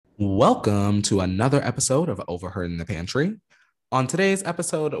Welcome to another episode of Overheard in the Pantry. On today's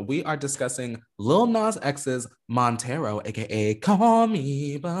episode, we are discussing Lil Nas X's Montero, aka Call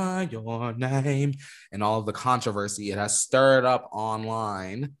Me By Your Name, and all of the controversy it has stirred up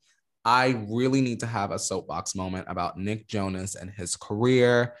online. I really need to have a soapbox moment about Nick Jonas and his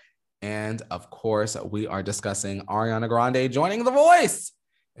career. And of course, we are discussing Ariana Grande joining The Voice.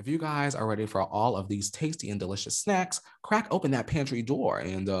 If you guys are ready for all of these tasty and delicious snacks, crack open that pantry door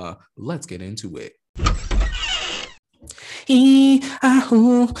and let's get into it. She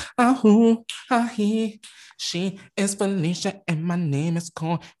is Felicia and my name is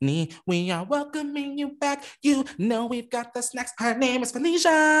Courtney. We are welcoming you back. You know we've got the snacks. Her name is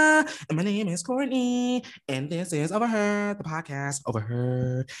Felicia and my name is Courtney. And this is Overheard, the podcast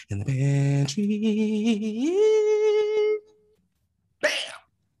Overheard in the Pantry. Bam!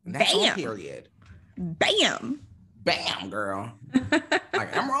 That's on period. Bam. Bam, girl.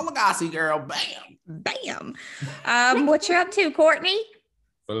 Like Emerald Lagasse, girl. Bam. Bam. What you up to, Courtney?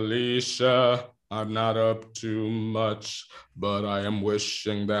 Felicia, I'm not up to much, but I am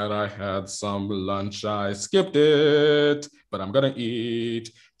wishing that I had some lunch. I skipped it, but I'm gonna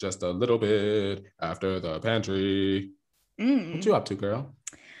eat just a little bit after the pantry. What you up to, girl?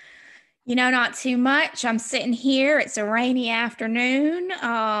 You know, not too much. I'm sitting here. It's a rainy afternoon,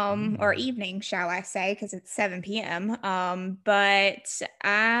 or evening, shall I say, because it's 7 p.m. But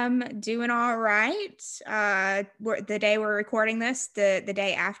I'm doing all right. The day we're recording this, the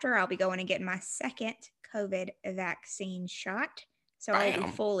day after, I'll be going and getting my second COVID vaccine shot. So I'll be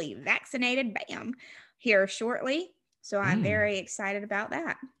fully vaccinated, here shortly. So I'm very excited about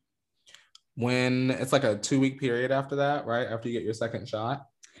that. When it's like a 2-week period after that, right? After you get your second shot?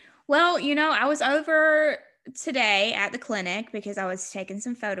 Well, you know, I was over today at the clinic because I was taking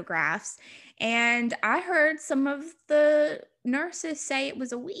some photographs, and I heard some of the nurses say it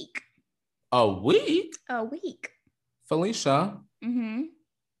was a week. A week? A week. Felicia. Mm-hmm.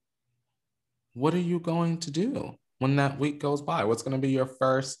 What are you going to do when that week goes by? What's going to be your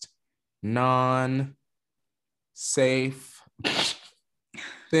first non-safe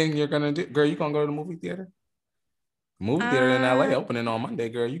thing you're going to do? Girl, you going to go to the movie theater? Movie theater in LA opening on Monday,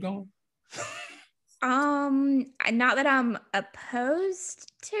 girl. You going? Not that I'm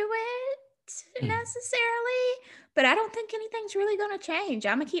opposed to it necessarily, but I don't think anything's really gonna change.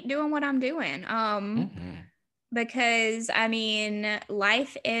 I'm gonna keep doing what I'm doing. Because I mean,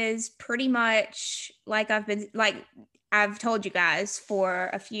 life is pretty much like I've told you guys for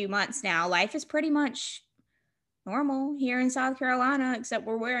a few months now. Life is pretty much normal here in South Carolina, except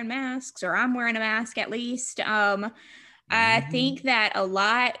we're wearing masks, or I'm wearing a mask at least. I think that a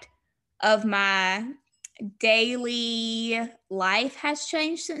lot of my daily life has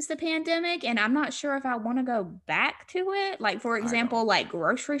changed since the pandemic, and I'm not sure if I want to go back to it. Like, for example, like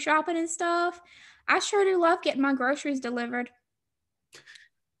grocery shopping and stuff. I sure do love getting my groceries delivered.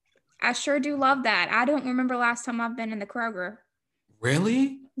 I sure do love that. I don't remember last time I've been in the Kroger.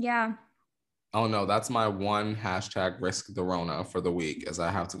 Really? Yeah. Oh no, that's my one hashtag risk the Rona for the week, is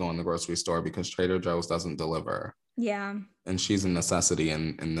I have to go in the grocery store because Trader Joe's doesn't deliver. Yeah. And she's a necessity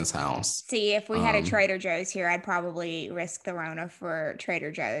in this house. See, if we had a Trader Joe's here, I'd probably risk the Rona for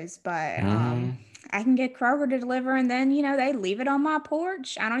Trader Joe's. But I can get Kroger to deliver, and then, you know, they leave it on my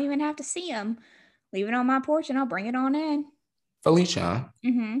porch. I don't even have to see them. Leave it on my porch, and I'll bring it on in. Felicia,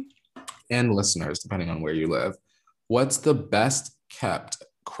 and listeners, depending on where you live, what's the best kept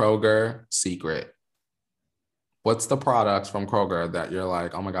Kroger secret? What's the product from Kroger that you're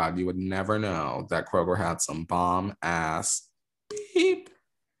like, oh my God, you would never know that Kroger had some bomb ass beep?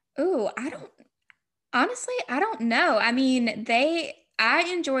 Ooh, I don't know. I mean, I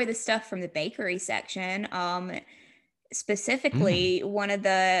enjoy the stuff from the bakery section. Specifically, one of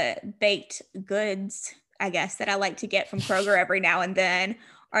the baked goods, I guess, that I like to get from Kroger every now and then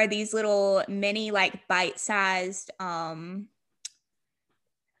are these little mini, like, bite-sized,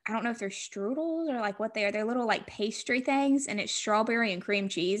 I don't know if they're strudels or like what they are. They're little like pastry things, and it's strawberry and cream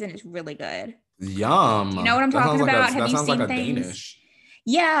cheese, and it's really good. Yum. You know what I'm talking about? Have you seen like things? Danish.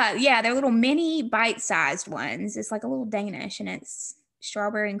 Yeah. They're little mini bite-sized ones. It's like a little Danish, and it's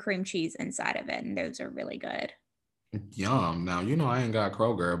strawberry and cream cheese inside of it, and those are really good. Yum. Now, you know, I ain't got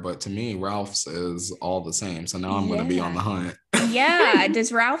Kroger, but to me, Ralph's is all the same. So now I'm going to be on the hunt. Yeah.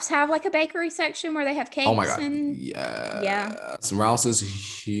 Does Ralph's have like a bakery section where they have cakes? Oh my God. Yeah. So Ralph's is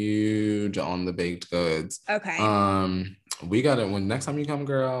huge on the baked goods. Okay. We got it. When next time you come,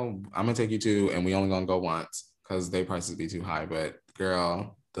 girl, I'm going to take you to, and we only going to go once because their prices be too high. But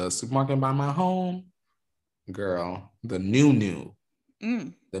girl, the supermarket by my home, girl, the new.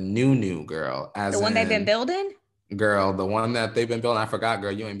 The new girl. As the one they've been building? Girl, the one that they've been building, I forgot,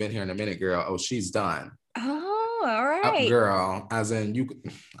 girl, you ain't been here in a minute, girl. Oh, she's done. Oh, all right. Girl, as in you,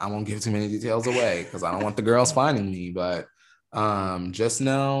 I won't give too many details away because I don't want the girls finding me, but just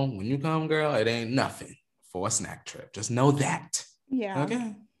know when you come, girl, it ain't nothing for a snack trip. Just know that. Yeah.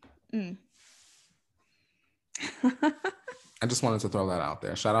 Okay. Mm. I just wanted to throw that out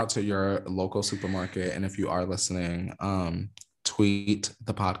there. Shout out to your local supermarket. And if you are listening, tweet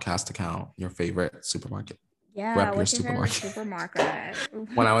the podcast account, your favorite supermarket. Yeah, Rep your what's your favorite supermarket.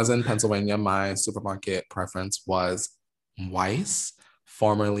 supermarket? When I was in Pennsylvania, my supermarket preference was Weis,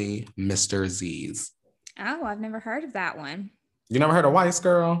 formerly Mr. Z's. Oh, I've never heard of that one. You never heard of Weis,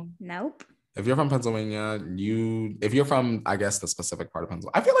 girl? Nope. If you're from Pennsylvania, if you're from, I guess, the specific part of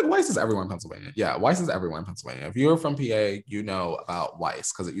Pennsylvania, I feel like Weis is everywhere in Pennsylvania. Yeah, Weis is everywhere in Pennsylvania. If you're from PA, you know about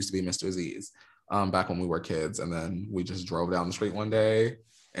Weis because it used to be Mr. Z's back when we were kids. And then we just drove down the street one day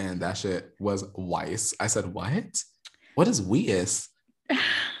and that shit was Weis. I said, what? What is Weis?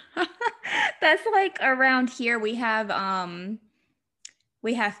 That's like around here we have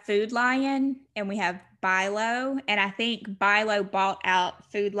Food Lion and we have Bilo, and I think Bilo bought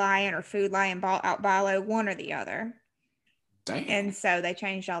out Food Lion or Food Lion bought out Bilo, one or the other. Damn. And so they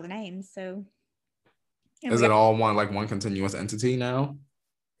changed all the names. So is it all one continuous entity now?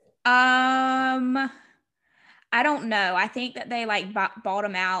 I don't know. I think that they like bought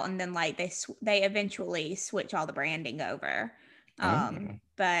them out and then like they eventually switch all the branding over.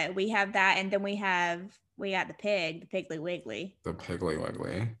 But we have that, and then we got the Piggly Wiggly. The Piggly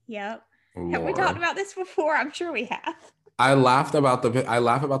Wiggly. Yep. Lord. Have we talked about this before? I'm sure we have. I laugh about the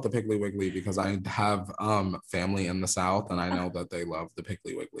Piggly Wiggly because I have family in the South and I know that they love the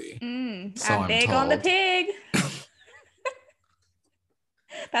Piggly Wiggly. So I'm big on the pig.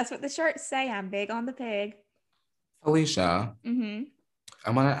 That's what the shirts say. I'm big on the pig. Felicia,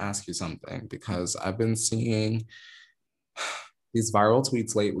 I want to ask you something because I've been seeing these viral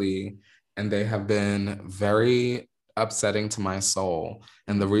tweets lately and they have been very upsetting to my soul.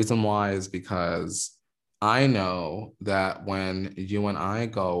 And the reason why is because I know that when you and I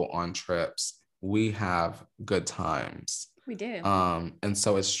go on trips, we have good times. We do. And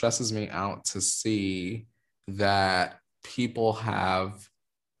so it stresses me out to see that people have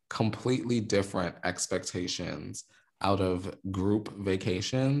completely different expectations out of group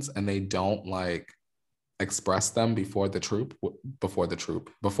vacations and they don't express them before the trip,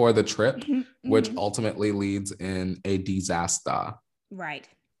 which ultimately leads in a disaster. Right.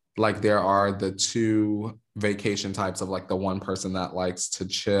 Like there are the two vacation types of the one person that likes to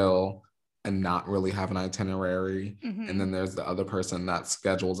chill and not really have an itinerary. And then there's the other person that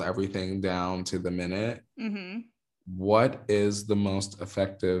schedules everything down to the minute. What is the most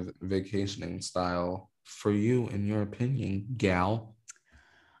effective vacationing style for you, in your opinion, gal?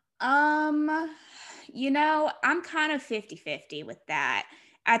 I'm kind of 50-50 with that.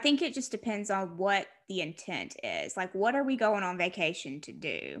 I think it just depends on what the intent is. Like, what are we going on vacation to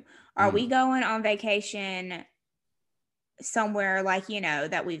do? Are we going on vacation somewhere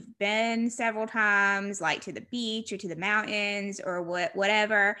that we've been several times, like to the beach or to the mountains or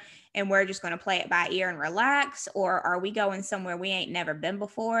whatever, and we're just going to play it by ear and relax? Or are we going somewhere we ain't never been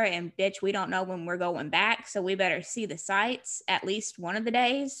before and bitch, we don't know when we're going back, so we better see the sights at least one of the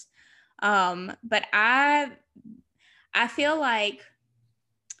days? But I feel like,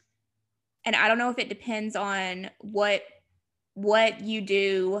 and I don't know if it depends on what you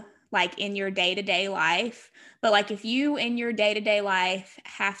do in your day-to-day life, but if you in your day-to-day life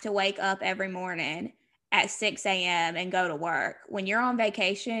have to wake up every morning at 6 a.m. and go to work, when you're on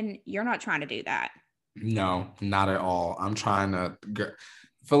vacation, you're not trying to do that. No, not at all.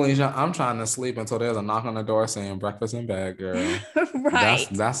 Felicia, I'm trying to sleep until there's a knock on the door saying breakfast in bed, girl. Right.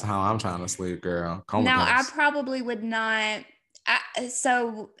 That's how I'm trying to sleep, girl. Now, I probably would not.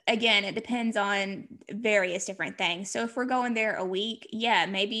 So again, it depends on various different things. So if we're going there a week, yeah,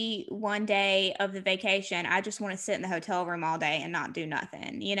 maybe one day of the vacation, I just want to sit in the hotel room all day and not do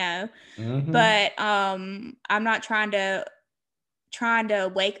nothing, But I'm not trying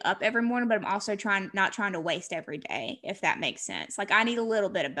to wake up every morning, but I'm also not trying to waste every day, if that makes sense. I need a little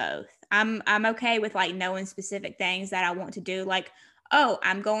bit of both. I'm okay with knowing specific things that I want to do. Oh,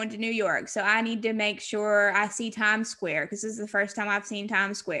 I'm going to New York, so I need to make sure I see Times Square because this is the first time I've seen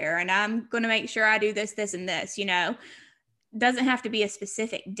Times Square, and I'm going to make sure I do this, this, and this, Doesn't have to be a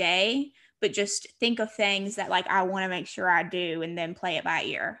specific day, but just think of things that I want to make sure I do and then play it by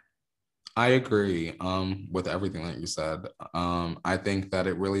ear. I agree with everything that you said. I think that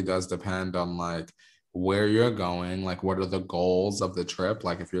it really does depend on where you're going, like what are the goals of the trip.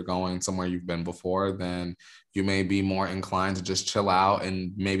 Like if you're going somewhere you've been before, then you may be more inclined to just chill out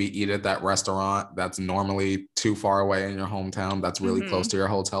and maybe eat at that restaurant that's normally too far away in your hometown, that's really close to your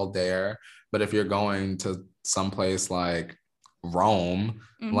hotel there. But if you're going to someplace like Rome,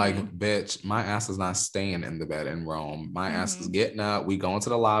 like, bitch, my ass is not staying in the bed in Rome. My ass is getting up. We go into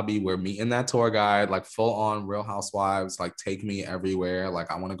the lobby. We're meeting that tour guide, like full on Real Housewives, like take me everywhere.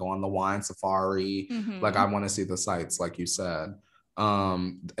 Like I want to go on the wine safari. Like I want to see the sights, like you said.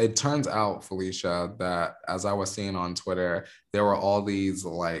 It turns out, Felicia, that as I was seeing on Twitter, there were all these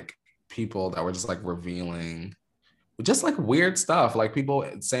like people that were just like revealing just like weird stuff, like people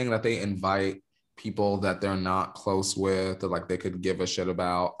saying that they invite people that they're not close with or like they could give a shit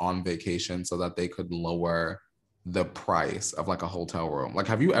about on vacation so that they could lower the price of like a hotel room. Like,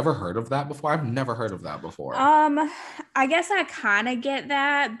 have you ever heard of that before? I've never heard of that before. I guess I kind of get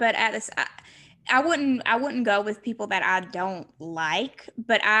that, but at this, I wouldn't go with people that I don't like,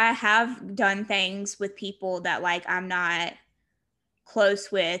 but I have done things with people that like I'm not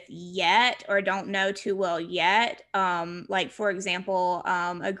close with yet or don't know too well yet. Like for example,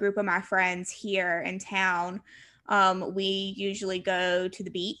 a group of my friends here in town, we usually go to the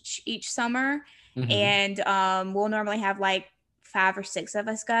beach each summer, and we'll normally have like 5 or 6 of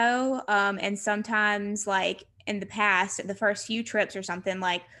us go. And sometimes like in the past, the first few trips or something,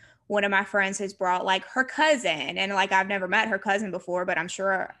 like one of my friends has brought like her cousin, and like I've never met her cousin before, but I'm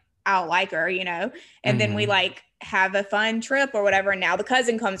sure I'll like her, you know? And then we like have a fun trip or whatever. And now the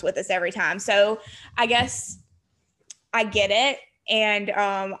cousin comes with us every time. So I guess I get it. And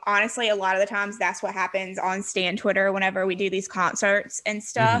honestly, a lot of the times that's what happens on Stan Twitter whenever we do these concerts and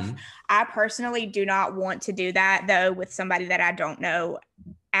stuff. I personally do not want to do that though with somebody that I don't know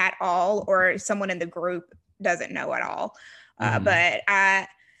at all or someone in the group doesn't know at all. But I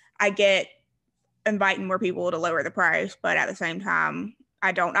get inviting more people to lower the price, but at the same time,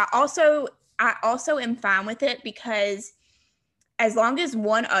 I don't. I also am fine with it because as long as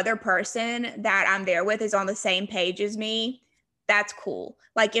one other person that I'm there with is on the same page as me, that's cool.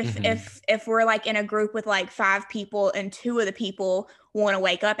 Like if we're like in a group with like 5 people and 2 of the people want to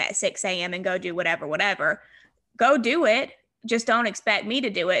wake up at 6 a.m. and go do whatever, go do it. Just don't expect me to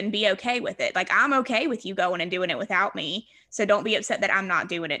do it and be okay with it. Like I'm okay with you going and doing it without me. So don't be upset that I'm not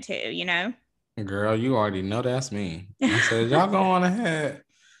doing it too, you know? Girl, you already know that's me. I said, y'all go on ahead.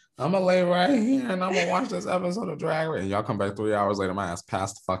 I'm gonna lay right here and I'm gonna watch this episode of Drag Race. And y'all come back 3 hours later, my ass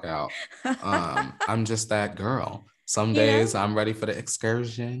passed the fuck out. I'm just that girl. Some days I'm ready for the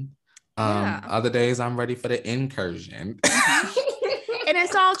excursion. Other days I'm ready for the incursion. And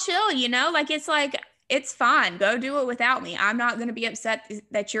it's all chill, you know? Like it's fine. Go do it without me. I'm not going to be upset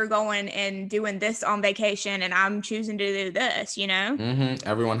that you're going and doing this on vacation and I'm choosing to do this, you know?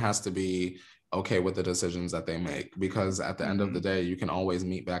 Everyone has to be okay with the decisions that they make because at the end of the day, you can always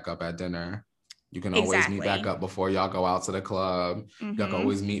meet back up at dinner. You can always meet back up before y'all go out to the club. Y'all can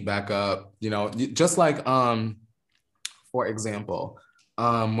always meet back up, you know, just like, for example,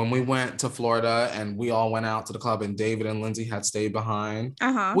 when we went to Florida and we all went out to the club and David and Lindsay had stayed behind,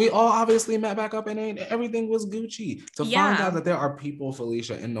 we all obviously met back up and everything was Gucci. To find out that there are people,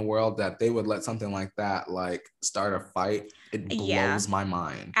 Felicia, in the world that they would let something like that like start a fight, it blows my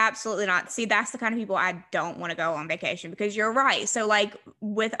mind. Absolutely not. See, that's the kind of people I don't want to go on vacation because you're right. So like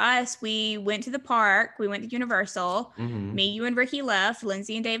with us, we went to the park, we went to Universal. Me, you, and Ricky left.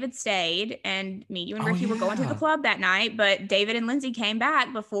 Lindsay and David stayed, and me, you, and Ricky were going to the club that night. But David and Lindsay came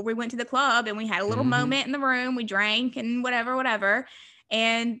back before we went to the club, and we had a little moment in the room. We drank and whatever.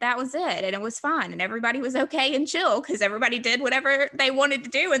 And that was it. And it was fun. And everybody was okay and chill because everybody did whatever they wanted to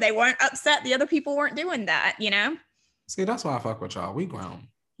do. And they weren't upset the other people weren't doing that, you know? See, that's why I fuck with y'all. We grown.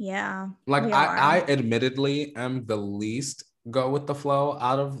 Yeah. Like I admittedly am the least go with the flow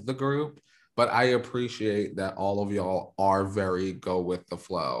out of the group, but I appreciate that all of y'all are very go with the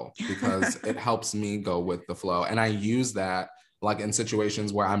flow because it helps me go with the flow. And I use that like in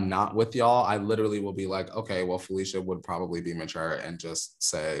situations where I'm not with y'all, I literally will be like, okay, well, Felicia would probably be mature and just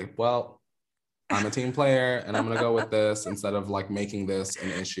say, well, I'm a team player and I'm going to go with this instead of like making this an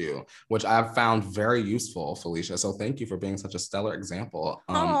issue, which I've found very useful, Felicia. So thank you for being such a stellar example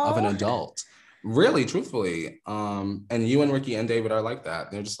of an adult. Really, truthfully. And you and Ricky and David are like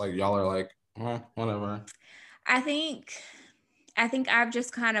that. They're just like, y'all are like, whatever. I think I've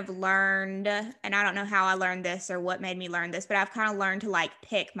just kind of learned, and I don't know how I learned this or what made me learn this, but I've kind of learned to like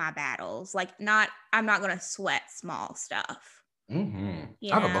pick my battles. Like I'm not going to sweat small stuff. I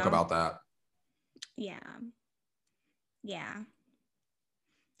have a book about that. Yeah.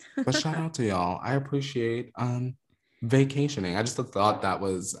 But shout out to y'all. I appreciate Vacationing. I just thought that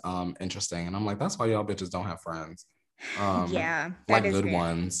was interesting. And I'm like, that's why y'all bitches don't have friends. Yeah, that Like is good very.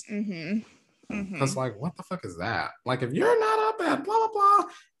 ones. Because, Mm-hmm. like, what the fuck is that? Like, if you're not up at blah, blah, blah,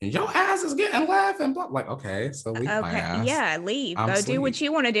 and your ass is getting left and blah, like, okay, so leave my Okay, ass. yeah, leave. I'm Go do what asleep.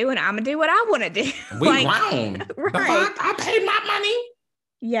 you want to do, and I'm gonna do what I want to do. We Like, grown. The right? fuck? I paid my money.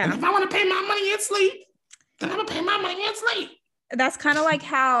 And Yeah, if I want to pay my money and sleep, then I'm going to pay my money and sleep. that's kind of like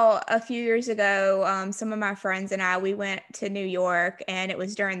how a few years ago, some of my friends and I, we went to New York, and it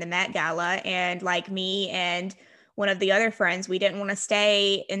was during the Met Gala, and like me and one of the other friends, we didn't want to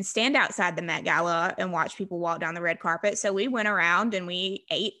stay and stand outside the Met Gala and watch people walk down the red carpet. So we went around and we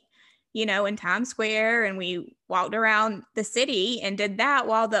ate, in Times Square, and we walked around the city and did that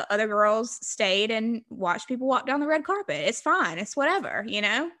while the other girls stayed and watched people walk down the red carpet. It's fine. It's whatever.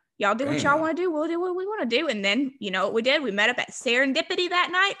 Y'all do what y'all Damn. want to do. We'll do what we want to do. And then, what we did? We met up at Serendipity that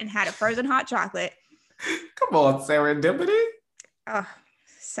night and had a frozen hot chocolate. Come on, serendipity. Oh,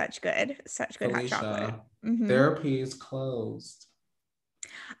 such good hot chocolate. Felicia, therapy is closed.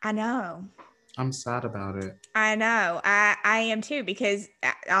 I know. I'm sad about it. I know. I am too, because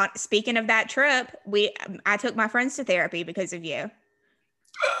speaking of that trip, I took my friends to therapy because of you.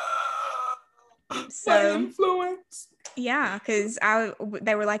 My influence. Yeah, because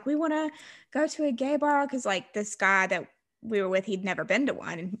they were like, we want to go to a gay bar, because like this guy that we were with, he'd never been to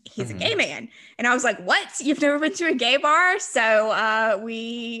one, and he's a gay man. And I was like, what? You've never been to a gay bar? So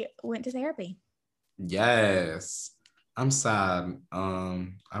we went to therapy. Yes. I'm sad.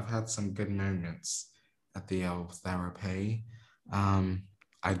 I've had some good moments at the therapy.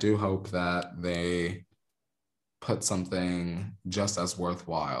 I do hope that they put something just as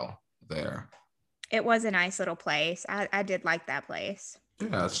worthwhile there. It was a nice little place. I did like that place.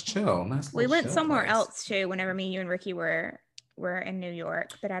 Yeah, it's chill. Nice. We went somewhere place. else too. Whenever me, you, and Ricky were in New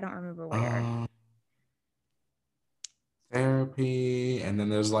York, but I don't remember where. Therapy, and then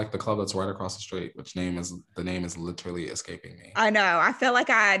there's like the club that's right across the street, the name is literally escaping me. I know. I feel like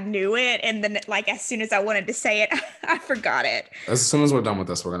I knew it, and then like as soon as I wanted to say it, I forgot it. As soon as we're done with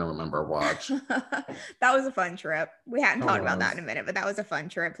this, we're gonna remember. Watch. That was a fun trip. We hadn't talked about that in a minute, but that was a fun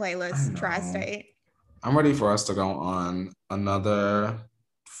trip. Playlist Tri-State. I'm ready for us to go on another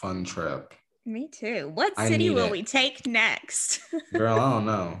fun trip. Me too. What city will we take next? Girl, I don't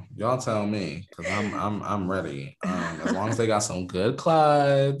know. Y'all tell me, because I'm ready. As long as they got some good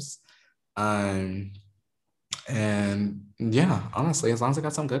clubs, and yeah, honestly, as long as they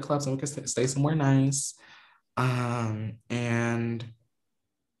got some good clubs and we can stay somewhere nice, and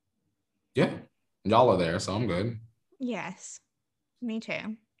yeah, y'all are there, so I'm good. Yes, me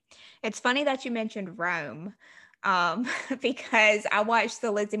too. It's funny that you mentioned Rome. Because I watched the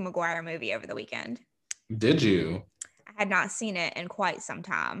Lizzie McGuire movie over the weekend. Did you? I had not seen it in quite some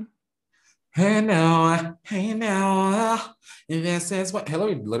time. Hey now, this is what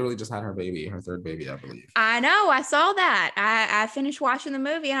Hillary literally just had her third baby, I believe. I know, I saw that. I finished watching the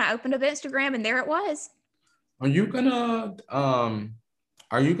movie and I opened up Instagram and there it was. Are you gonna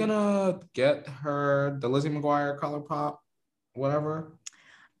get her the Lizzie McGuire ColourPop, whatever?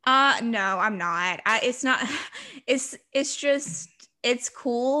 No, I'm not. It's not. It's just it's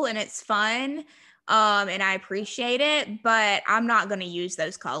cool and it's fun, and I appreciate it. But I'm not gonna use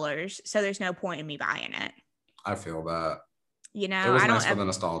those colors, so there's no point in me buying it. I feel that. It was nice for the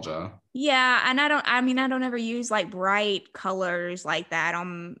nostalgia. Yeah, and I don't ever use like bright colors like that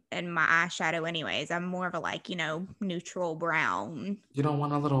in my eyeshadow. Anyways, I'm more of a neutral brown. You don't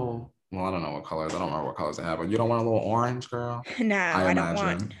want a little. Well, I don't know what colors. I don't remember what colors they have, but you don't want a little orange, girl? No,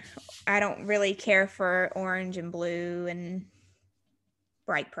 I don't really care for orange and blue and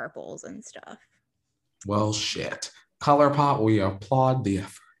bright purples and stuff. Well, shit. ColourPop, we applaud the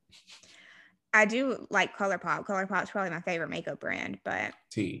effort. I do like ColourPop. ColourPop's probably my favorite makeup brand, but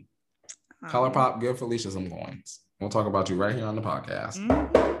ColourPop, give Felicia some coins. We'll talk about you right here on the podcast.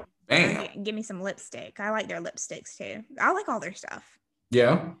 Mm-hmm. Bam. Give me some lipstick. I like their lipsticks too. I like all their stuff.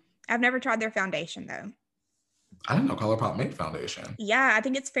 Yeah. I've never tried their foundation though. I didn't know ColourPop made foundation. Yeah, I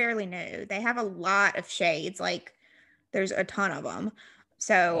think it's fairly new. They have a lot of shades. Like there's a ton of them.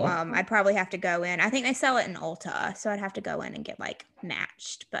 So I'd probably have to go in. I think they sell it in Ulta. So I'd have to go in and get like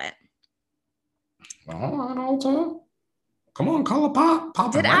matched. But all right, Ulta. Come on,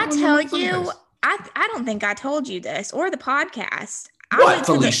 ColourPop. Did I tell you? I don't think I told you this or the podcast. What,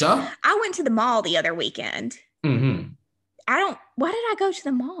 Felicia? I went to the mall the other weekend. Mm-hmm. Why did I go to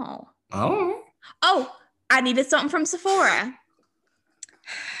the mall? Oh, I needed something from Sephora.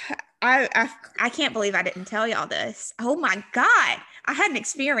 I can't believe I didn't tell y'all this. Oh my God. I had an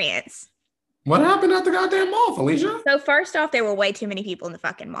experience. What happened at the goddamn mall, Felicia? So first off, there were way too many people in the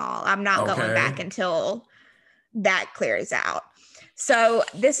fucking mall. I'm not going back until that clears out. So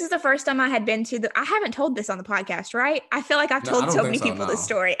this is the first time I had been to I haven't told this on the podcast, right? I feel like I've No, I told don't so think many so, people no. this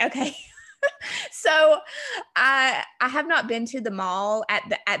story. Okay. So I have not been to the mall at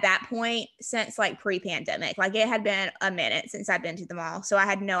that point since like pre-pandemic. Like it had been a minute since I'd been to the mall. So I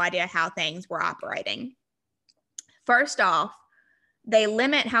had no idea how things were operating. First off, they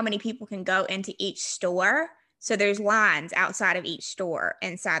limit how many people can go into each store. So there's lines outside of each store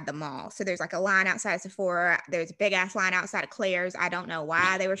inside the mall. So there's like a line outside of Sephora. There's a big ass line outside of Claire's. I don't know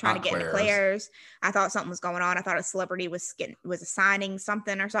why they were trying to get into Claire's. I thought something was going on. I thought a celebrity was assigning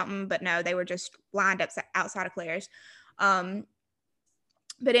something or something, but no, they were just lined up outside of Claire's.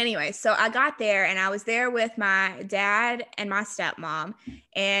 But anyway, so I got there and I was there with my dad and my stepmom,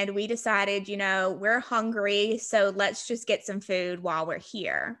 and we decided, we're hungry, so let's just get some food while we're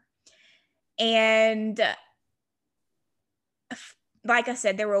here. And like I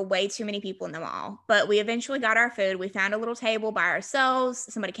said, there were way too many people in the mall, but we eventually got our food. We found a little table by ourselves.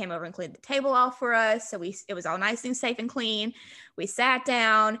 Somebody came over and cleaned the table off for us. So it was all nice and safe and clean. We sat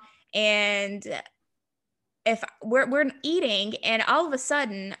down, and if we're eating, and all of a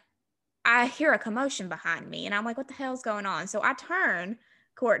sudden I hear a commotion behind me, and I'm like, what the hell's going on? So I turn,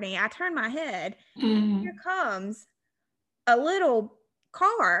 Courtney, my head, and here comes a little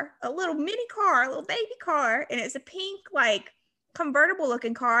car, a little mini car, a little baby car, and it's a pink, like convertible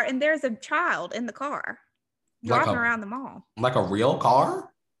looking car, and there's a child in the car walking around the mall. Like a real car?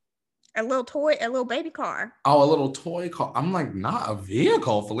 A little baby car. Oh, a little toy car. I'm like, not a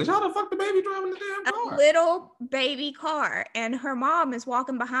vehicle, Felicia. How the fuck the baby driving the damn car? A little baby car. And her mom is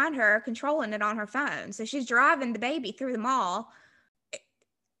walking behind her, controlling it on her phone. So she's driving the baby through the mall.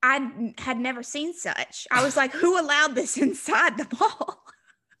 I had never seen such. I was like, who allowed this inside the mall?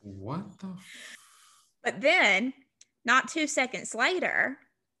 What the? But then, not 2 seconds later,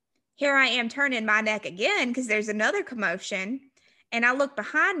 here I am turning my neck again because there's another commotion. And I look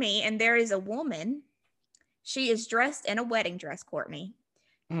behind me, and there is a woman. She is dressed in a wedding dress, Courtney.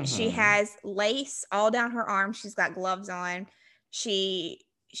 Mm-hmm. She has lace all down her arm. She's got gloves on. She's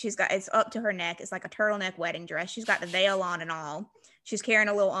got, it's up to her neck. It's like a turtleneck wedding dress. She's got the veil on and all. She's carrying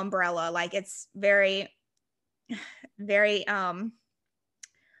a little umbrella. Like it's very, very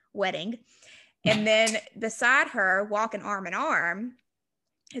wedding. And then beside her, walking arm in arm,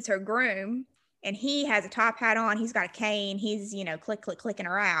 is her groom. And he has a top hat on. He's got a cane. He's, clicking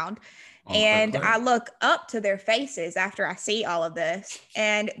around. Oh, and I look up to their faces after I see all of this,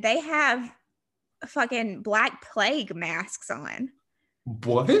 and they have fucking Black Plague masks on.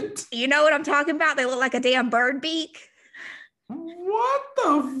 What? You know what I'm talking about? They look like a damn bird beak. What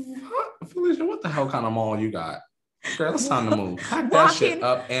the fuck? Felicia, what the hell kind of mall you got? Girl, it's time to move. Pack that shit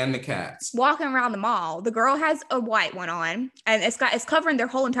up and the cats. Walking around the mall. The girl has a white one on, and it's covering their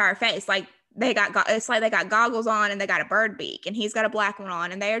whole entire face. Like, it's like they got goggles on and they got a bird beak, and he's got a black one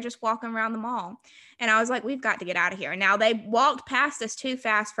on, and they are just walking around the mall. And I was like, we've got to get out of here. Now they walked past us too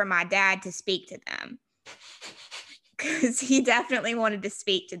fast for my dad to speak to them, because he definitely wanted to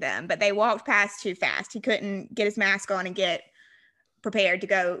speak to them, but they walked past too fast. He couldn't get his mask on and get prepared to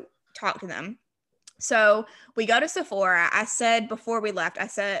go talk to them. So we go to Sephora. I said before we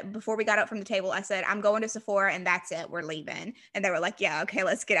got up from the table, I said, I'm going to Sephora and that's it. We're leaving. And they were like, yeah, okay,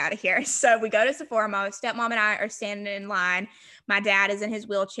 let's get out of here. So we go to Sephora. My stepmom and I are standing in line. My dad is in his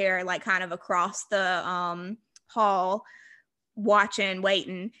wheelchair, like kind of across the hall,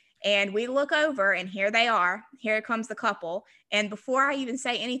 waiting. And we look over, and here they are. Here comes the couple. And before I even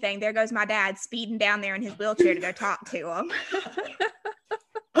say anything, there goes my dad speeding down there in his wheelchair to go talk to him.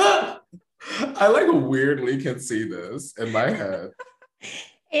 I like weirdly can see this in my head.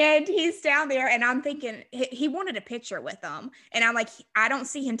 And he's down there, and I'm thinking he wanted a picture with them. And I'm like, I don't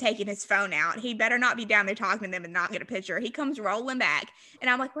see him taking his phone out. He better not be down there talking to them and not get a picture. He comes rolling back, and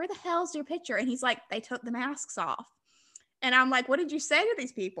I'm like, where the hell's your picture? And he's like, they took the masks off. And I'm like, what did you say to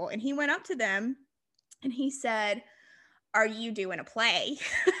these people? And he went up to them, and he said, are you doing a play?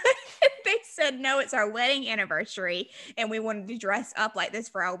 They said, no, it's our wedding anniversary, and we wanted to dress up like this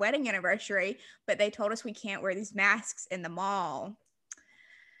for our wedding anniversary, but they told us we can't wear these masks in the mall.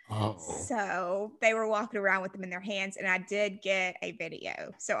 Oh. So they were walking around with them in their hands, and I did get a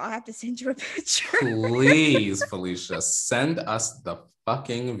video, so I'll have to send you a picture. Please, Felicia, send us the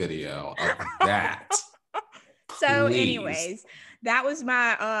fucking video of that. So anyways, that was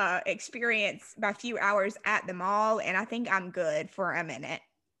my experience, my few hours at the mall, and I think I'm good for a minute.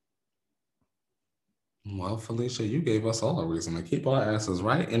 Well, Felicia, you gave us all a reason to keep our asses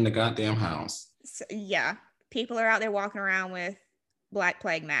right in the goddamn house. So, yeah, people are out there walking around with Black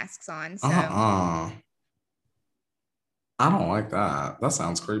Plague masks on. So. I don't like that. That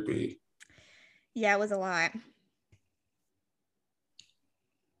sounds creepy. Yeah, it was a lot.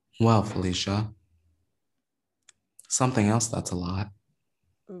 Well, Felicia, something else that's a lot.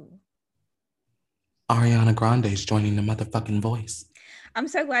 Ooh. Ariana Grande's joining the motherfucking Voice. I'm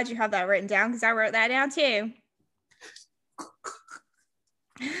so glad you have that written down because I wrote that down too.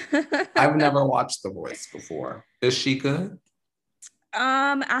 I've never watched The Voice before. Is she good?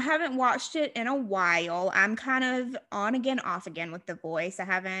 I haven't watched it in a while. I'm kind of on again, off again with The Voice.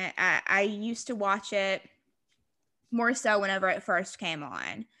 I used to watch it more so whenever it first came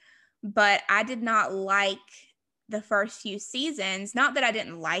on, but I did not like the first few seasons. Not that I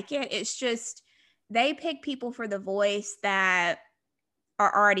didn't like it, it's just they pick people for The Voice that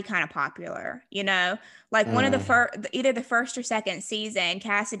are already kind of popular, you know? Like one of the first, either the first or second season,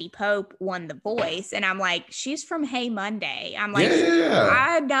 Cassidy Pope won The Voice. And I'm like, she's from Hey Monday. I'm like, Yeah.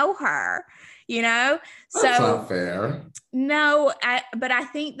 I know her, you know? That's So, not fair. no, but I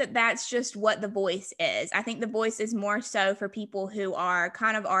think that that's just what The Voice is. I think The Voice is more so for people who are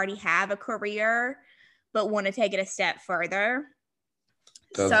kind of already have a career, but want to take it a step further.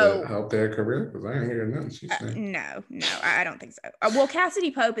 Does it help their career? Because I ain't hearing nothing she said. No, I don't think so. Well, Cassidy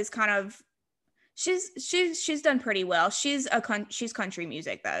Pope is kind of she's done pretty well. She's country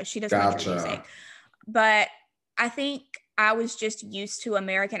music though. She does country music. But I think I was just used to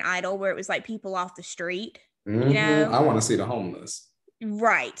American Idol where it was like people off the street. Mm-hmm. You know, I want to see the homeless.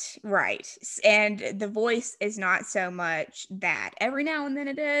 Right. And The Voice is not so much that. Every now and then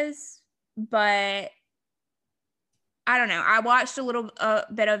it is, but I don't know. I watched a little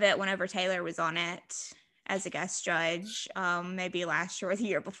bit of it whenever Taylor was on it as a guest judge, maybe last year or the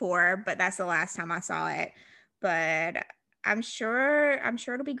year before, but that's the last time I saw it. But I'm sure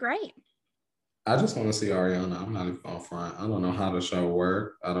it'll be great. I just want to see Ariana. I'm not even on front. I don't know how the show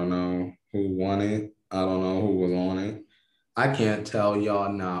worked. I don't know who won it. I don't know who was on it. I can't tell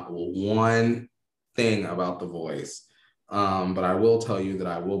y'all not one thing about The Voice. But I will tell you that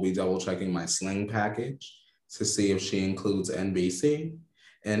I will be double checking my Sling package to see if she includes NBC.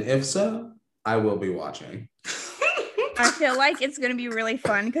 And if so, I will be watching. I feel like it's going to be really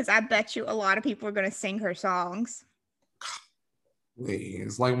fun because I bet you a lot of people are going to sing her songs.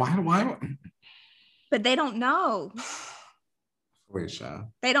 Please. Like, why? But they don't know. Felicia.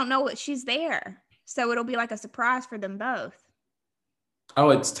 They don't know what she's there. So it'll be like a surprise for them both. Oh,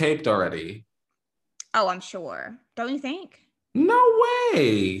 it's taped already. Oh, I'm sure. Don't you think? No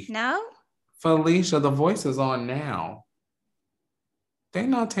way. No? Felicia, The Voice is on now. They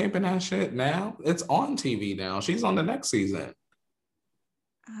not taping that shit now. It's on TV now. She's on the next season.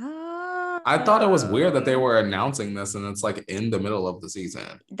 Oh. I thought it was weird that they were announcing this and it's like in the middle of the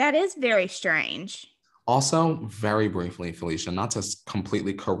season. That is very strange. Also, very briefly, Felicia, not to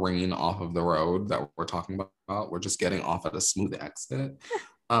completely careen off of the road that we're talking about, we're just getting off at a smooth exit.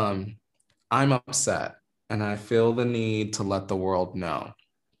 I'm upset and I feel the need to let the world know.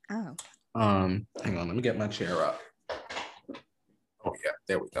 Oh. Hang on, let me get my chair up. Oh yeah,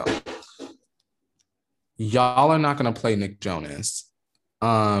 there we go. Y'all are not gonna play Nick Jonas.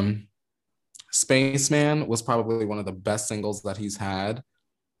 Spaceman was probably one of the best singles that he's had.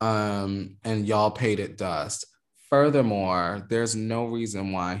 And y'all paid it dust. Furthermore, there's no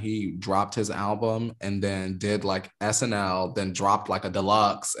reason why he dropped his album and then did like SNL, then dropped like a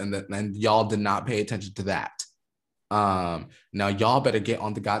deluxe, and then y'all did not pay attention to that. Now y'all better get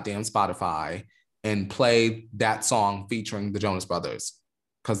on the goddamn Spotify and play that song featuring the Jonas Brothers,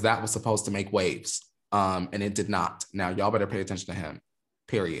 because that was supposed to make waves. And it did not. Now y'all better pay attention to him.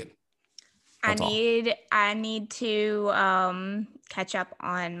 Period. I need to catch up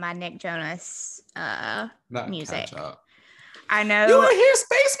on my Nick Jonas music. Catch up. I know. You want to hear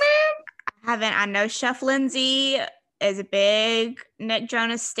Spaceman? I haven't. I know Chef Lindsay is a big Nick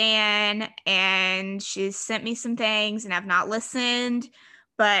Jonas stan, and she's sent me some things, and I've not listened,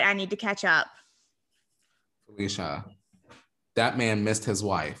 but I need to catch up. Felicia, that man missed his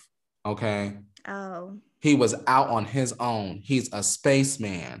wife. Okay. Oh. He was out on his own. He's a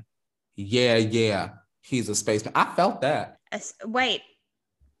spaceman. Yeah. He's a spaceman. I felt that. Wait.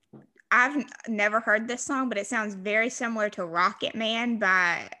 I've never heard this song, but it sounds very similar to Rocket Man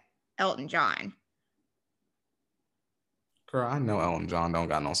by Elton John. Girl, I know Elton John don't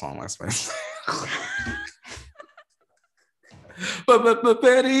got no song like Space. but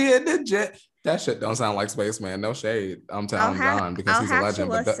Betty and the Jet. That shit don't sound like Spaceman. No shade. I'm telling John because he's a legend.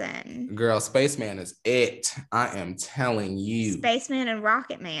 But girl, Spaceman is it. I am telling you. Spaceman and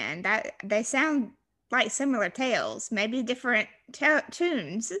Rocket Man. That they sound like similar tales. Maybe different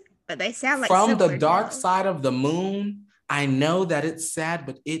tunes, but they sound like From the Dark Side of the Moon. I know that it's sad,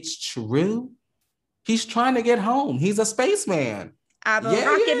 but it's true. He's trying to get home. He's a spaceman. I'm a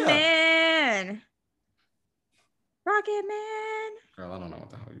Rocket Man. Rocket Man. Girl, I don't know what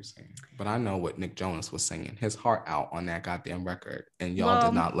the hell you're singing. But I know what Nick Jonas was singing. His heart out on that goddamn record. And y'all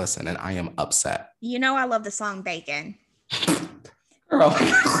did not listen. And I am upset. You know I love the song Bacon. Girl.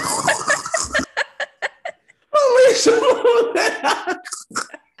 Alicia.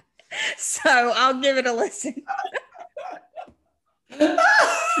 So I'll give it a listen.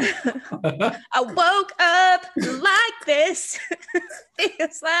 I woke up like this.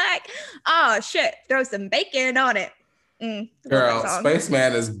 Feels like, oh shit, throw some bacon on it. Girl,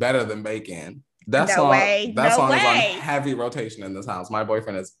 Spaceman is better than Bacon. That song is on heavy rotation in this house. My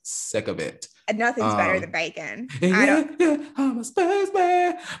boyfriend is sick of it. Nothing's better than Bacon. I'm a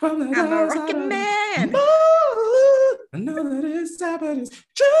spaceman. I'm a rocket man. I know that it's sad, but it's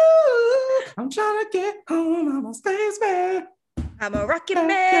true. I'm trying to get home. I'm a spaceman. I'm a rocket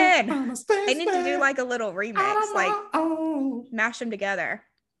man. They need to do like a little remix, like mash them together.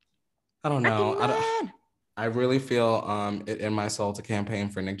 I don't know. I really feel it in my soul to campaign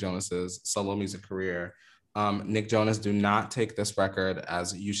for Nick Jonas's solo music career. Nick Jonas, do not take this record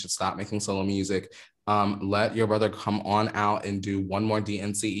as you should stop making solo music. Let your brother come on out and do one more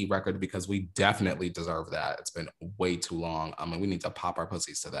DNCE record because we definitely deserve that. It's been way too long. And we need to pop our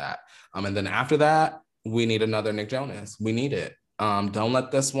pussies to that. And then after that, we need another Nick Jonas. We need it. Don't let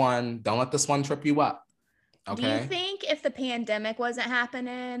this one trip you up. Okay. Do you think if the pandemic wasn't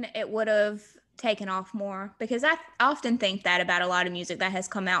happening, it would have taken off more? Because I often think that about a lot of music that has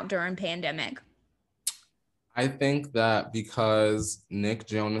come out during pandemic. I think that because Nick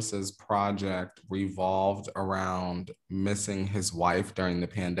Jonas's project revolved around missing his wife during the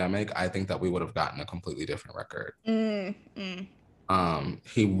pandemic, I think that we would have gotten a completely different record.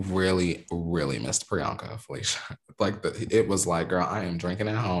 He really, really missed Priyanka, Felicia. It was like, girl, I am drinking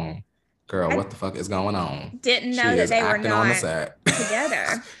at home. Girl, what the fuck is going on? Didn't know that they were not on the set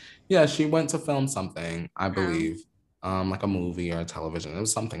together. Yeah, she went to film something, I believe, like a movie or a television. It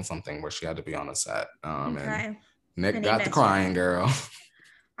was something where she had to be on a set. And Nick got the crying, girl.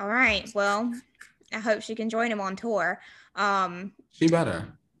 All right. Well, I hope she can join him on tour. She better.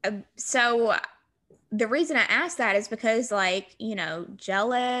 So the reason I asked that is because, like, you know,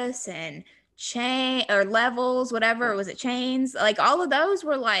 Jealous and Chain or Levels, whatever, was it Chains? Like, all of those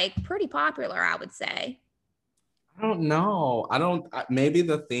were like pretty popular, I would say. I don't know. Maybe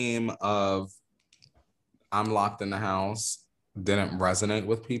the theme of I'm locked in the house didn't resonate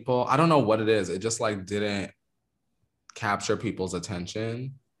with people. I don't know what it is. It just like didn't capture people's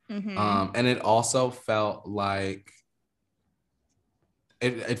attention. And it also felt like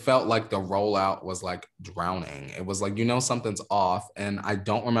it felt like the rollout was like drowning. It was like, you know, something's off. And I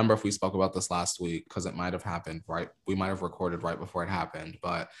don't remember if we spoke about this last week because it might have happened, right? We might have recorded right before it happened.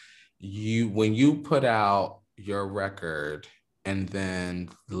 But when you put out your record and then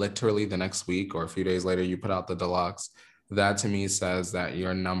literally the next week or a few days later, you put out the deluxe, that to me says that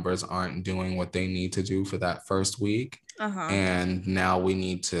your numbers aren't doing what they need to do for that first week. And now we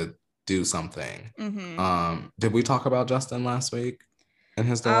need to do something. Did we talk about Justin last week and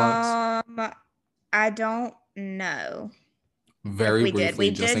his deluxe? I don't know. Very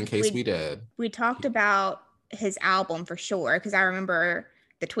briefly, just in case we did. We talked about his album for sure, because I remember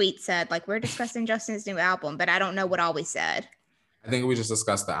the tweet said, like, we're discussing Justin's new album, but I don't know what all we said. I think we just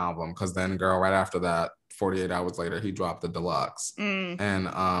discussed the album, because then, girl, right after that, 48 hours later, he dropped the deluxe. And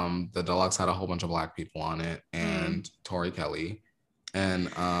the deluxe had a whole bunch of Black people on it, and Tori Kelly. And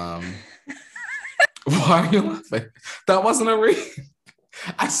why are you laughing? That wasn't a read.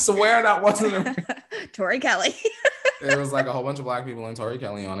 I swear that wasn't a read. Tori Kelly. It was like a whole bunch of Black people and Tori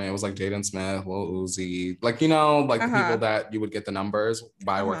Kelly on it. It was like Jaden Smith, Lil Uzi, like, you know, like the people that you would get the numbers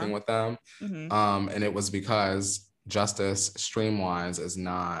by working with them. And it was because Justice stream-wise is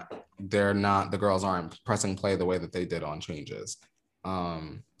not, the girls aren't pressing play the way that they did on Changes.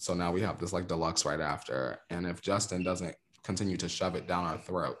 So now we have this like deluxe right after. And if Justin doesn't continue to shove it down our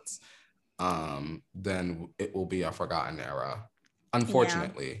throats, then it will be a forgotten era,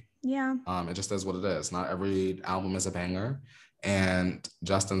 unfortunately. Yeah. It just is what it is. Not every album is a banger, and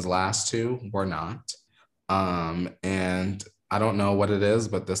Justin's last two were not. And I don't know what it is,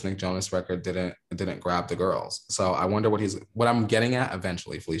 but this Nick Jonas record didn't grab the girls. So I wonder what I'm getting at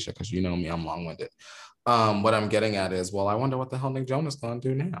eventually, Felicia, because you know me, I'm long-winded. What I'm getting at is, well, I wonder what the hell Nick Jonas gonna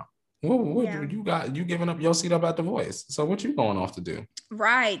do now. You giving up your seat up at The Voice. So what you going off to do?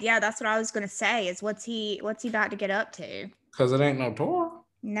 Right. Yeah, that's what I was gonna say, is what's he about to get up to? Because it ain't no tour.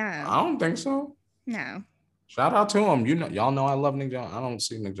 No. I don't think so. No. Shout out to him. You know, y'all know I love Nick Jonas. I don't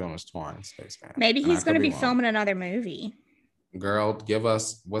see Nick Jonas touring Spaceman. Maybe he's gonna be filming another movie. Girl,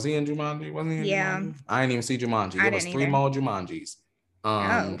 was he in Jumanji? Wasn't he in Jumanji? I didn't even see Jumanji. There was 3 more Jumanjis.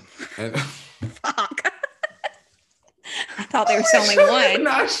 Fuck. I thought there was only one.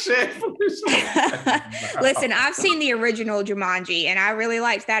 Not shit. Listen, I've seen the original Jumanji, and I really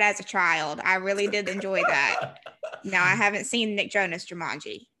liked that as a child. I really did enjoy that. Now, I haven't seen Nick Jonas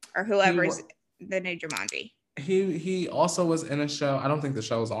Jumanji or whoever's the new Jumanji. He also was in a show. I don't think the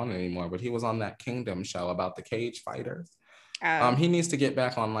show's on anymore, but he was on that Kingdom show about the cage fighters. He needs to get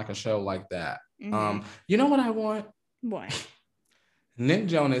back on like a show like that. Mm-hmm. You know what I want? What? Nick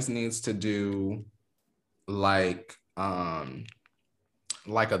Jonas needs to do like The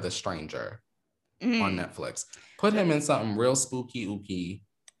Stranger on Netflix. Put him in something real spooky ooky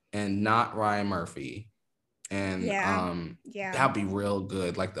and not Ryan Murphy. And that'd be real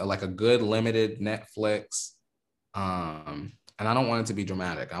good. Like a good limited Netflix. And I don't want it to be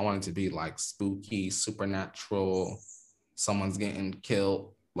dramatic. I want it to be like spooky, supernatural, someone's getting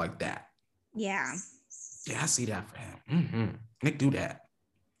killed, like that. Yeah. Yeah, I see that for him. Mm-hmm. Nick, do that.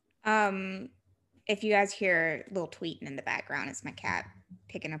 If you guys hear a little tweeting in the background, it's my cat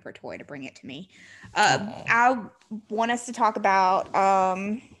picking up her toy to bring it to me. I want us to talk about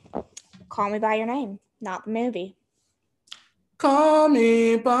Call Me By Your Name, not the movie. Call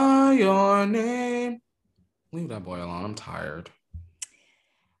me by your name. Leave that boy alone. I'm tired.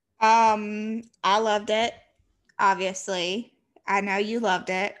 I loved it, obviously. I know you loved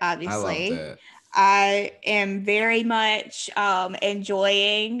it, obviously. I loved it. I am very much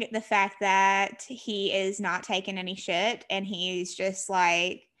enjoying the fact that he is not taking any shit, and he's just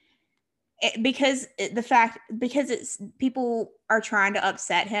like, because it's people are trying to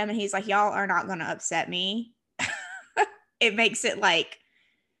upset him, and he's like, y'all are not going to upset me. It makes it like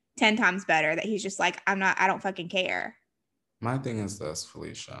 10 times better that he's just like, I don't fucking care. My thing is this,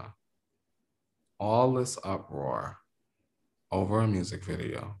 Felicia. All this uproar over a music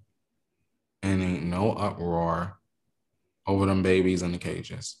video, and ain't no uproar over them babies in the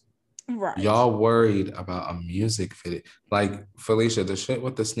cages. Right. Y'all worried about a music video. Like, Felicia, the shit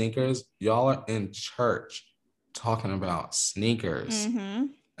with the sneakers, y'all are in church talking about sneakers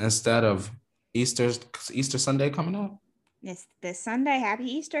instead of Easter Sunday coming up. It's this Sunday. Happy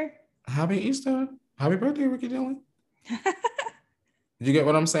Easter. Happy Easter. Happy birthday, Ricky Dillon. You get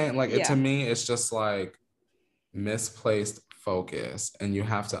what I'm saying? Like, to me, it's just like misplaced focus, and you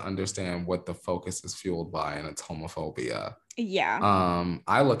have to understand what the focus is fueled by, and it's homophobia. Yeah.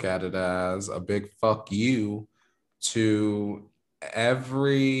 I look at it as a big fuck you to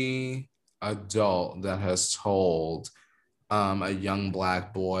every adult that has told a young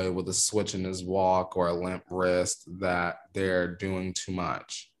Black boy with a switch in his walk or a limp wrist that they're doing too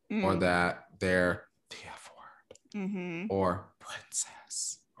much, or that they're the F word, or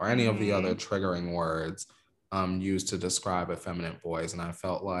princess, or any of the other triggering words used to describe effeminate boys. And I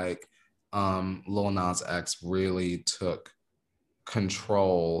felt like Lil Nas X really took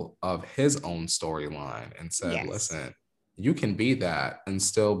control of his own storyline and said, listen, you can be that and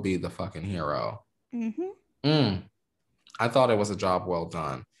still be the fucking hero. I thought it was a job well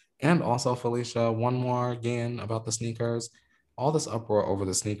done. And also, Felicia, one more again about the sneakers. All this uproar over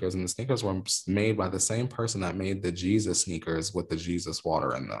the sneakers, and the sneakers were made by the same person that made the Jesus sneakers with the Jesus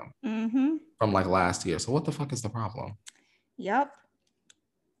water in them from like last year. So what the fuck is the problem? Yep.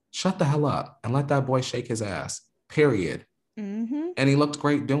 Shut the hell up and let that boy shake his ass, period. And he looked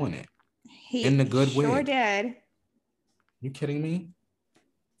great doing it. In the good wig. Sure did. You kidding me?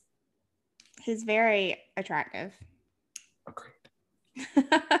 He's very attractive. Agreed.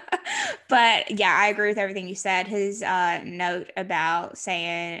 But yeah, I agree with everything you said. His note about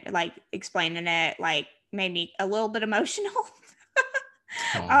saying, like, explaining it, like, made me a little bit emotional.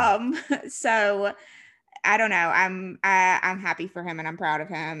 So I don't know. I'm happy for him, and I'm proud of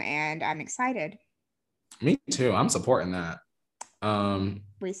him, and I'm excited. Me too. I'm supporting that.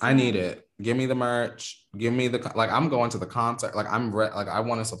 I need it. Give me the merch. Give me the, like, I'm going to the concert. Like, I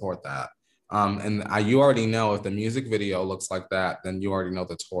want to support that. And you already know if the music video looks like that, then you already know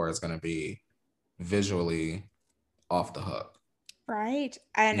the tour is going to be visually off the hook. Right.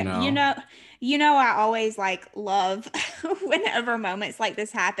 And you know, I always like love whenever moments like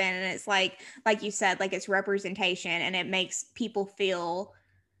this happen, and it's like you said, like, it's representation, and it makes people feel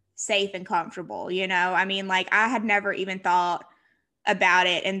safe and comfortable. You know, I mean, like, I had never even thought about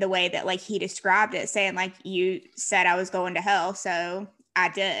it in the way that, like, he described it, saying, like, you said I was going to hell, so I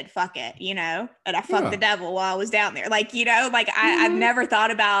did, fuck it, you know, and I fucked the devil while I was down there. Like, you know, like, I've never thought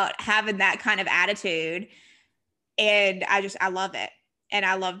about having that kind of attitude, and I love it. And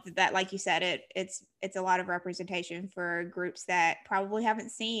I love that, like you said, it's a lot of representation for groups that probably haven't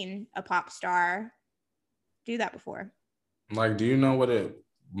seen a pop star do that before. Like, do you know what it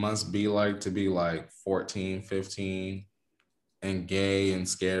must be like to be like 14, 15, and gay and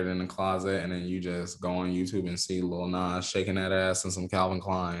scared in the closet, and then you just go on YouTube and see Lil Nas shaking that ass and some Calvin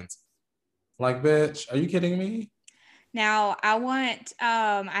Kleins. Like, bitch, are you kidding me? Now,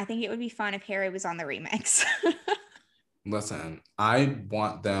 I think it would be fun if Harry was on the remix. Listen, I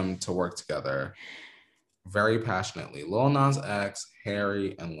want them to work together very passionately. Lil Nas X,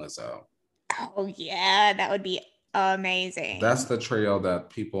 Harry, and Lizzo. Oh, yeah, that would be amazing. That's the trio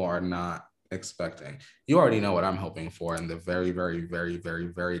that people are not expecting. You already know what I'm hoping for in the very, very, very, very,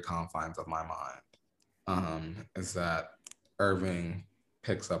 very confines of my mind. Is that Irving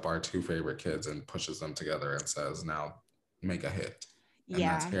picks up our two favorite kids and pushes them together and says, now make a hit. And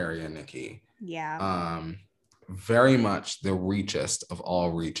that's Harry and Nicki. Yeah. Very much the reachest of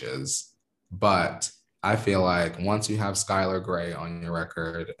all reaches. But I feel like once you have Skylar Grey on your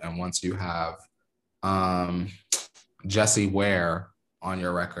record, and once you have Jessie Ware on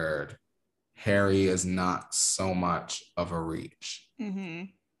your record, Harry is not so much of a reach.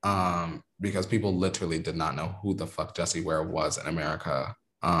 Because people literally did not know who the fuck Jessie Ware was in America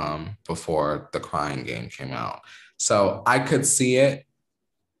before The Crying Game came out. So I could see it,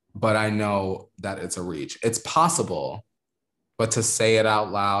 but I know that it's a reach. It's possible, but to say it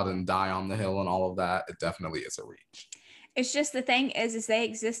out loud and die on the hill and all of that, it definitely is a reach. It's just the thing is they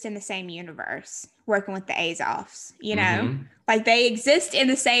exist in the same universe, working with the Azovs, you know? Like they exist in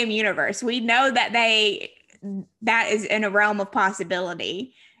the same universe. We know that that is in a realm of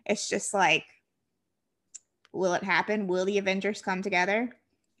possibility. It's just like, will it happen? Will the Avengers come together?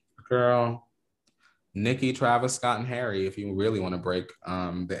 Girl, Nicki, Travis Scott, and Harry, if you really want to break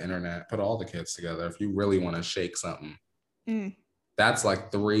the internet, put all the kids together. If you really want to shake something. That's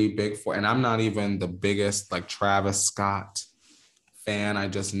like 3 big 4. And I'm not even the biggest like Travis Scott fan. I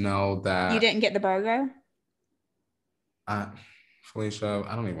just know that. You didn't get the burger? Felicia,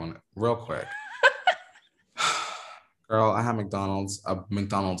 I don't even want it. Real quick. Girl, I had a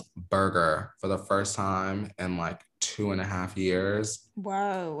McDonald's burger for the first time in like 2.5 years.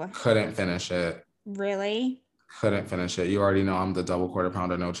 Whoa. Couldn't finish it. Really? Couldn't finish it. You already know I'm the double quarter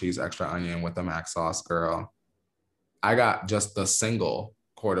pounder, no cheese, extra onion with the mac sauce, girl. I got just the single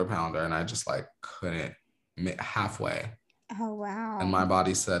quarter pounder and I just like couldn't halfway. Oh, wow. And my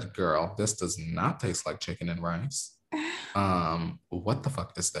body said, girl, this does not taste like chicken and rice. What the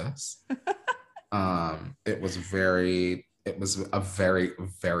fuck is this? It was a very,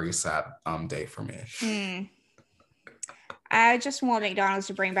 very sad day for me. I just want McDonald's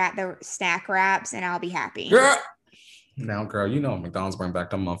to bring back the snack wraps and I'll be happy. Girl. Now, girl, you know McDonald's bring back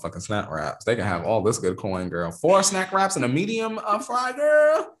them motherfucking snack wraps. They can have all this good coin, girl. 4 snack wraps and a medium fry,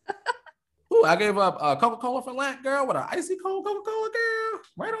 girl. Ooh, I gave up Coca-Cola for Lent, girl, with an icy cold Coca-Cola, girl.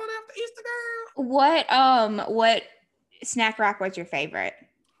 Right on after Easter, girl. What snack wrap was your favorite?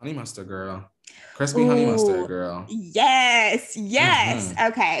 Honey mustard, girl. Crispy honey mustard, girl. Yes.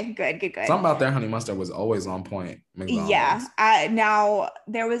 Okay, good. Something about their honey mustard was always on point. McDonald's. Yeah. Now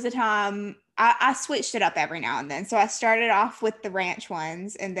there was a time I switched it up every now and then. So I started off with the ranch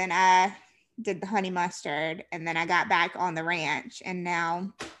ones, and then I did the honey mustard, and then I got back on the ranch, and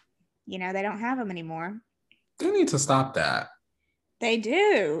now, they don't have them anymore. They need to stop that. They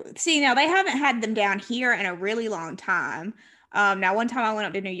do. See, now they haven't had them down here in a really long time. Now, one time I went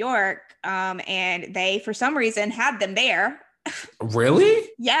up to New York, and they, for some reason, had them there. Really?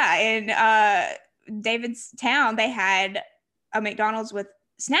 Yeah. In David's town, they had a McDonald's with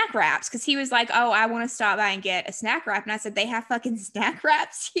snack wraps, because he was like, oh, I want to stop by and get a snack wrap. And I said, they have fucking snack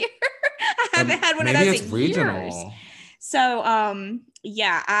wraps here? I haven't had one of those in years. Maybe it's regional. So,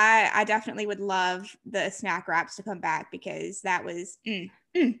 I definitely would love the snack wraps to come back, because that was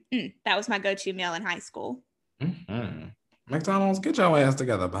that was my go-to meal in high school. McDonald's, get your ass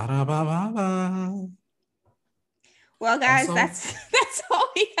together. Ba-da-ba-ba-ba. Well, guys, that's all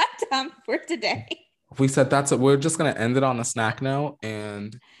we have time for today. We said that's it. We're just gonna end it on a snack note,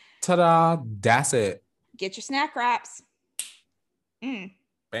 and ta-da, that's it. Get your snack wraps.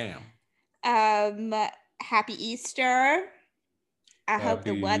 Bam. Happy Easter. I hope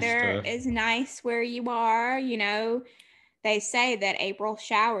the weather is nice where you are. They say that April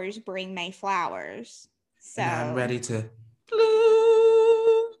showers bring May flowers. So and I'm ready to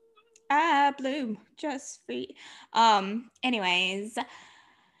bloom. I bloom just for you. Anyways,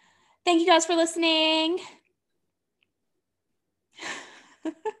 thank you guys for listening.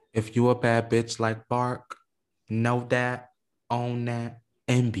 If you a bad bitch like Bark, know that, own that,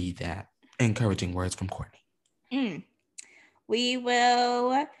 and be that. Encouraging words from Courtney. We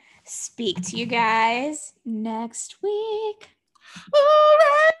will speak to you guys next week. All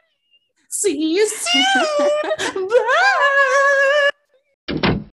right. See you soon. Bye.